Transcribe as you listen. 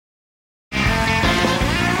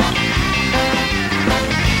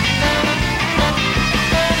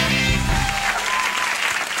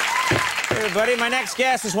everybody. My next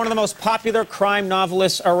guest is one of the most popular crime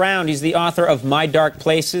novelists around. He's the author of My Dark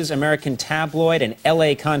Places, American Tabloid, and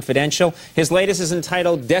L.A. Confidential. His latest is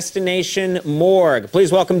entitled Destination Morgue.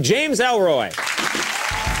 Please welcome James Ellroy.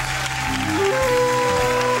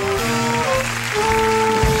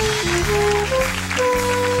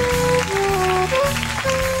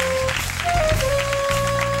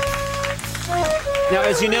 Now,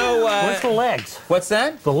 as you know... Where's the legs? What's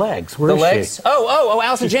that? The legs. Where the is legs? She? Oh,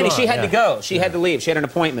 Allison She's Janney. gone, She had to go. She had to leave. She had an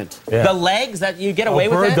appointment. Yeah. The legs? That you get away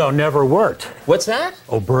with that? Bird thou never wert. What's that?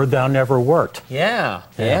 Oh, bird thou never wert. Yeah.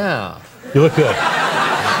 You look good.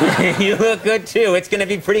 You look good, too. It's going to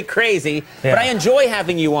be pretty crazy. Yeah. But I enjoy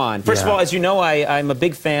having you on. First of all, as you know, I'm a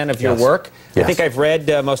big fan of your work. Yes. I think I've read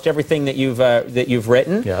most everything that you've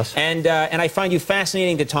written. Yes. And I find you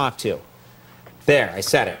fascinating to talk to. There, I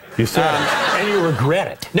said it. You said it. And you regret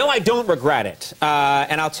it. No, I don't regret it.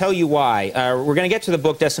 And I'll tell you why. We're going to get to the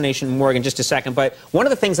book Destination Morgue in just a second. But one of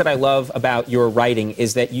the things that I love about your writing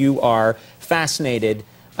is that you are fascinated.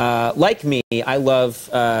 Like me, I love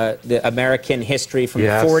the American history from the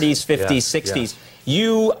 40s, 50s, 60s. Yes.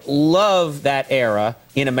 You love that era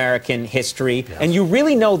in American history, and you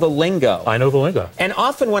really know the lingo. I know the lingo. And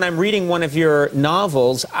often when I'm reading one of your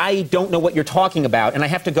novels, I don't know what you're talking about, and I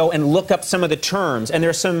have to go and look up some of the terms. And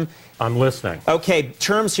there's some... I'm listening. Okay,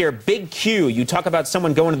 terms here. Big Q. You talk about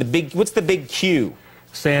someone going to the big... What's the Big Q?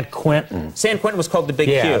 San Quentin. San Quentin was called the Big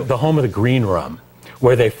Q. Yeah, the home of the green room,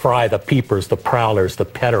 where they fry the peepers, the prowlers, the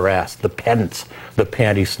pederasts, the pedants, the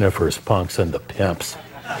panty sniffers, punks, and the pimps.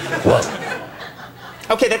 Whoa.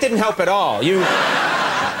 Okay, that didn't help at all.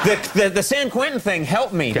 The San Quentin thing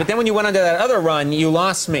helped me, but then when you went onto that other run, you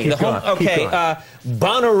lost me. Keep going.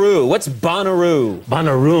 Bonnaroo. What's Bonnaroo?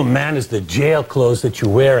 Bonnaroo, man, is the jail clothes that you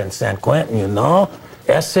wear in San Quentin, you know?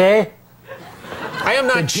 Essay? I am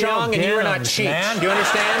not Chong and you are not Cheech. Man. Do you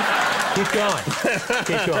understand? Keep going.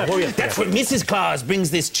 Keep going. That's what Mrs. Claus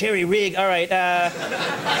brings this cherry rig. All right.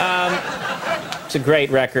 It's a great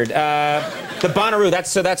record. The Bonnaroo.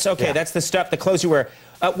 That's okay. Yeah. That's the stuff, the clothes you wear.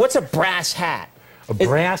 What's a brass hat? A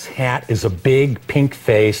brass hat is a big,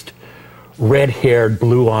 pink-faced, red-haired,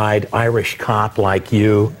 blue-eyed Irish cop like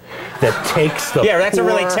you that takes the that's a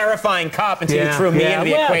really terrifying cop until you threw me into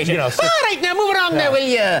the equation. You know, all right, now move it on there, will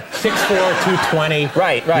you? 6'4", 220.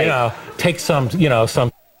 Right. You know, takes some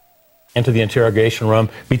into the interrogation room,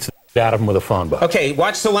 beats the out of him with a phone book. Okay,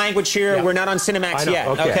 watch the language here. Yeah. We're not on Cinemax yet.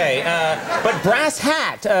 Okay. But brass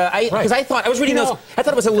hat. Because I thought I was reading those. I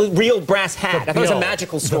thought it was a real brass hat. I thought it was a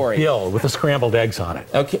magical story. The bill with the scrambled eggs on it.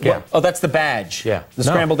 Okay. Yeah. Oh, that's the badge. Yeah. The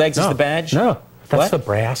scrambled eggs is the badge. No, that's the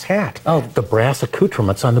brass hat. Oh, the brass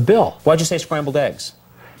accoutrements on the bill. Why'd you say scrambled eggs?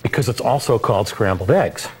 Because it's also called scrambled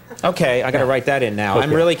eggs. Okay, I got to write that in now. Okay.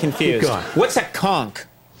 I'm really confused. Keep going. What's a conch?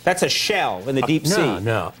 That's a shell in the deep sea.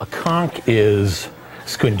 No. A conch is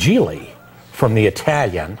scungili from the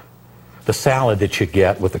Italian, the salad that you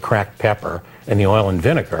get with the cracked pepper and the oil and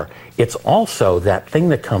vinegar. It's also that thing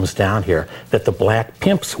that comes down here that the black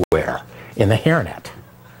pimps wear in the hairnet.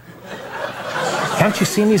 Haven't you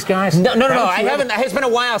seen these guys? No, I haven't. It's been a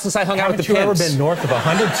while since I hung out with the pimps. Haven't you ever been north of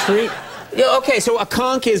 100th Street? Yeah, okay, so a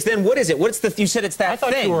conch is then, what is it? What's the, you said it's that thing.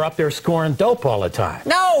 I thought you were up there scoring dope all the time.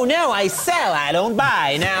 No, I sell, I don't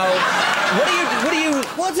buy. Now,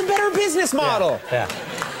 well, it's a better business model. Yeah.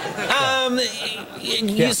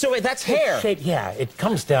 So that's hair. It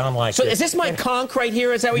comes down like so this. Is this my conch right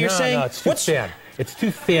here? Is that what you're saying? No, it's too thin. It's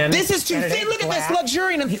too thin. This is too thin. Look at this,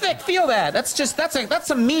 luxuriant and thick. Feel that. That's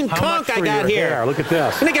a mean conch I got here. Hair? Look at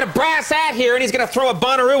this. I'm gonna get a brass hat here, and he's gonna throw a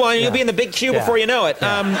Bonnaroo on you. You'll be in the Big Q before you know it.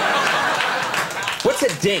 What's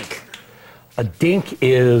a dink? A dink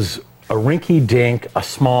is a rinky-dink, a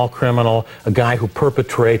small criminal, a guy who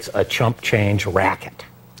perpetrates a chump change racket.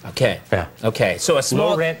 Okay. Yeah. Okay. So a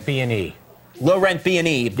small low-rent B&E. Low-rent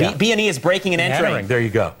B&E. B&E is breaking and entering. There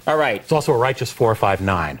you go. All right. It's also a righteous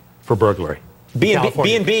 459 for burglary.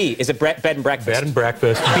 B&B is a bed and breakfast. Bed and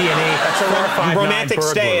breakfast. B&E. That's a romantic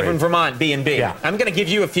stay in Vermont. B&B. Yeah. I'm going to give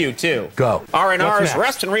you a few too. Go. R&R's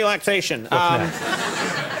rest and relaxation.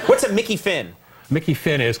 What's a Mickey Finn? Mickey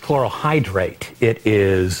Finn is chlorohydrate. It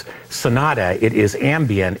is Sonata. It is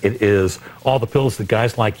Ambien. It is all the pills that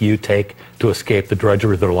guys like you take to escape the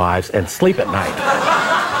drudgery of their lives and sleep at night.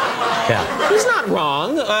 Yeah. He's not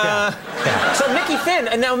wrong. So Mickey Finn,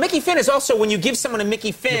 and now Mickey Finn is also when you give someone a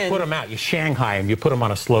Mickey Finn. You put them out. You Shanghai them. You put them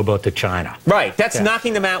on a slow boat to China. Right. That's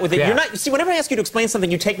knocking them out with it. You're not. See, whenever I ask you to explain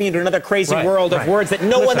something, you take me into another crazy world of words that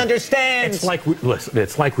no one understands. It's like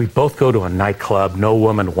it's like we both go to a nightclub. No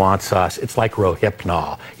woman wants us. It's like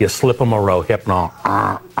Rohypnol. You slip them a Rohypnol.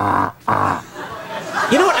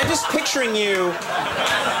 You know what? I'm just picturing you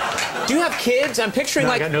Do you have kids? I'm picturing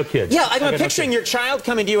No, like... I got no kids. Yeah, I'm I got picturing no your child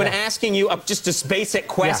coming to you and asking you just this basic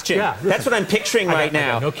question. Yeah. That's what I'm picturing right now.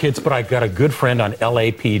 I got no kids, but I got a good friend on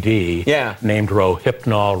LAPD named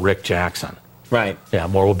Rohypnol Rick Jackson. Right. Yeah,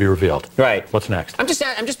 more will be revealed. Right. What's next? I'm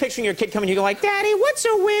just picturing your kid coming to you like, Daddy, what's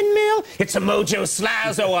a windmill? It's a Mojo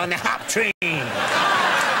Slazo on the hop train.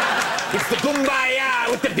 It's the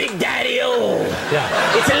Kumbaya with the Big Daddy-O.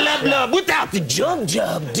 Yeah. It's a love without the jub,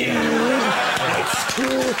 dude. It's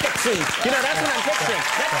too sexy. You know, that's what I'm picturing.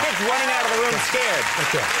 That kid's running out of the room scared.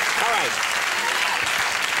 Okay.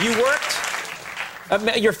 You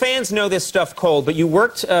worked... your fans know this stuff cold, but you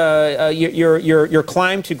worked... your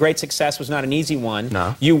climb to great success was not an easy one.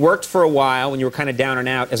 No. You worked for a while when you were kind of down and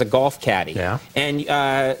out as a golf caddy. Yeah. And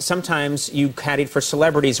sometimes you caddied for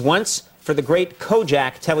celebrities. Once... for the great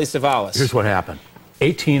Kojak Telly Savalas. Here's what happened.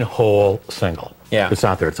 18-hole single. Yeah. It's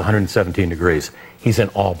out there. It's 117 degrees. He's in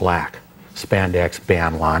all black. Spandex,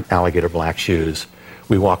 band lawn, alligator black shoes.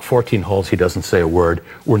 We walk 14 holes. He doesn't say a word.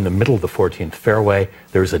 We're in the middle of the 14th fairway.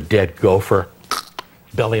 There's a dead gopher.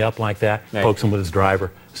 Belly up like that. Right. Pokes him with his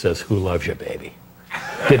driver. Says, "Who loves you, baby?"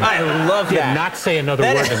 I love that. Did not say another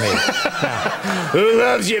word to me. Who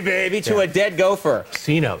loves you, baby? To a dead gopher.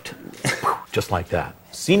 C-note. Just like that.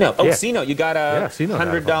 C-note. Oh, C-note. You got a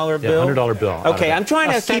 $100 bill? Yeah, $100 bill. Okay, I'm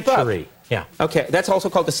trying to keep up. Yeah. Okay, that's also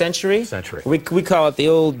called the century? Century. We call it the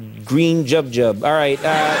old green jub. All right.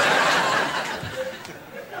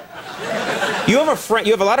 You have a friend.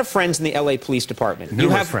 You have a lot of friends in the L.A. Police Department.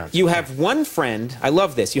 Numerous friends. You have one friend. I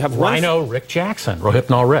love this. You have one. Rhino Rick Jackson.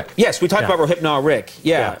 Rohypnol Rick. Yes, we talked about Rohypnol Rick.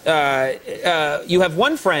 Yeah. You have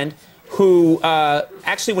one friend who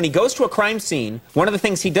actually, when he goes to a crime scene, one of the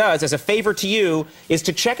things he does as a favor to you is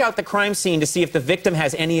to check out the crime scene to see if the victim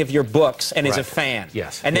has any of your books and is a fan.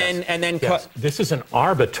 Yes. And then. Yes. This is an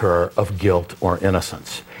arbiter of guilt or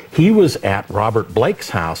innocence. He was at Robert Blake's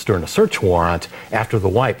house during a search warrant after the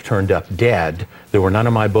wife turned up dead. There were none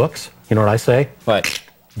of my books. You know what I say? What?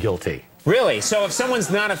 Guilty. Really? So if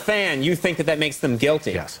someone's not a fan, you think that makes them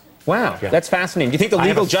guilty? Yes. Wow, that's fascinating. Do you think the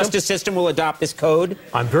legal justice system will adopt this code?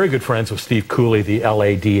 I'm very good friends with Steve Cooley, the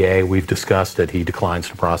LA DA. We've discussed that he declines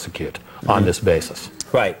to prosecute on this basis.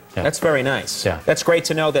 Right. Yeah. That's very nice. Yeah. That's great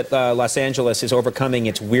to know that Los Angeles is overcoming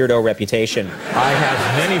its weirdo reputation. I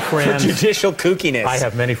have many friends. For judicial kookiness. I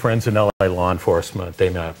have many friends in LA law enforcement. They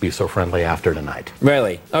may not be so friendly after tonight.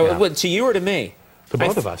 Really? Oh, well, to you or to me? To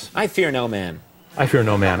both of us. I fear no man. I fear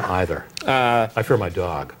no man either. I fear my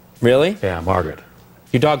dog. Really? Yeah, Margaret.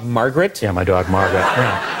 Your dog Margaret? Yeah, my dog Margaret.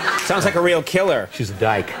 Yeah. Sounds like a real killer. She's a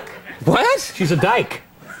dyke. What? She's a dyke.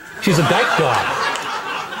 She's a dyke dog.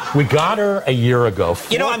 We got her a year ago.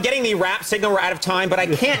 You know, I'm getting the rap signal. We're out of time, but I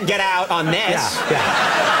can't get out on this.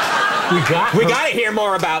 Yeah. We got to hear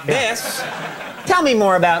more about this. Tell me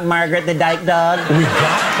more about Margaret the dyke dog. We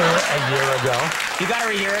got her a year ago. You got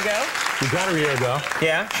her a year ago? We got her a year ago.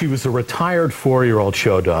 Yeah. She was a retired 4-year-old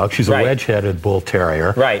show dog. She's a wedge-headed bull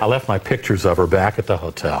terrier. Right. I left my pictures of her back at the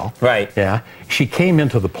hotel. Right. Yeah. She came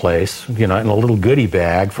into the place, you know, in a little goodie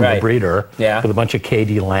bag from the breeder. Yeah. With a bunch of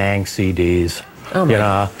K.D. Lang CDs. Oh my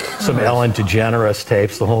God. Some Ellen DeGeneres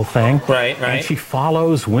tapes, the whole thing. Right. And she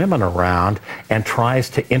follows women around and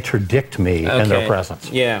tries to interdict me in their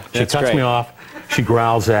presence. Yeah, She cuts me off. She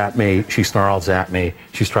growls at me. She snarls at me.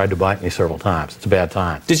 She's tried to bite me several times. It's a bad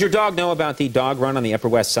time. Does your dog know about the dog run on the Upper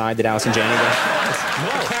West Side that Alice and Janney did?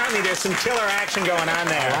 No. Apparently there's some killer action going on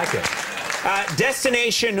there. I like it.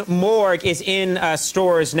 Destination Morgue is in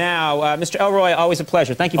stores now. Mr. Ellroy, always a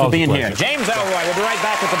pleasure. Thank you for being here. James Ellroy. We'll be right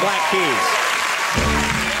back with the Black Keys.